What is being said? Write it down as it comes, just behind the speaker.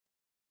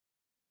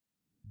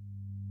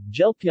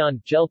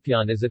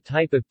Jeolpyeon is a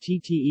type of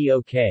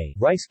tteok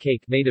rice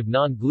cake made of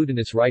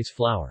non-glutinous rice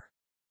flour.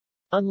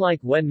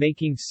 Unlike when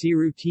making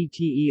siru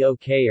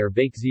tteok or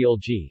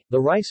baekjeolji, the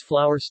rice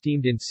flour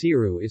steamed in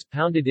siru is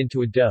pounded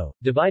into a dough,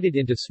 divided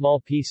into small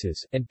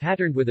pieces, and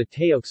patterned with a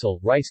taeoksal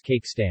rice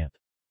cake stamp.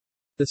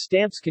 The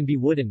stamps can be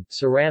wooden,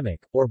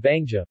 ceramic, or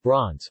bangja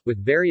bronze,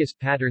 with various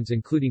patterns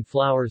including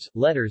flowers,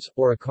 letters,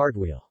 or a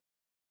cartwheel.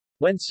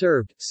 When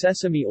served,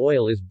 sesame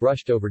oil is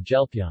brushed over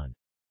jeolpyeon.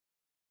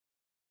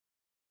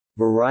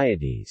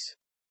 Varieties.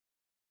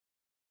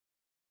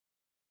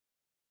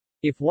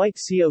 If white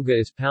seoga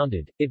is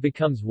pounded, it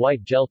becomes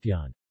white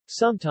jeolpyeon.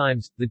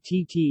 Sometimes, the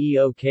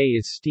tteok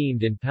is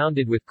steamed and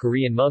pounded with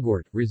Korean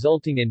mugwort,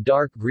 resulting in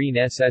dark green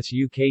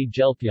ssuk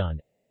jeolpyeon.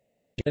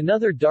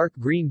 Another dark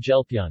green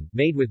jeolpyeon,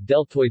 made with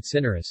deltoid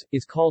cineris,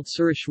 is called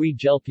surashui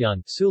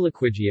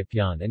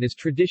jeolpyeon and is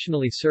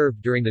traditionally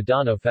served during the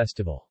Dano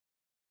festival.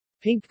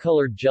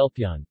 Pink-colored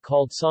jeolpyeon,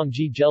 called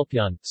songji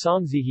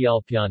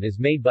jeolpyeon, is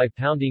made by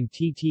pounding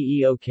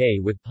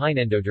tteok with pine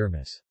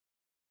endodermis.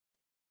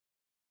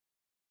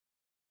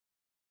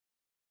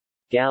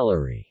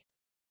 Gallery.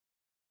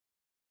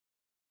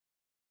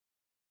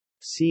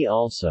 See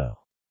also: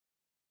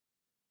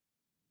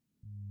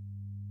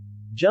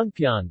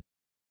 Jeongpyeon,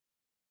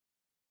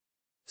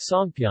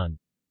 Songpyeon,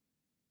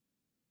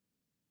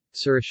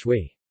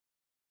 Surashui.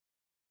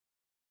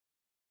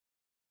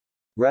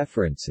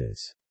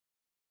 References.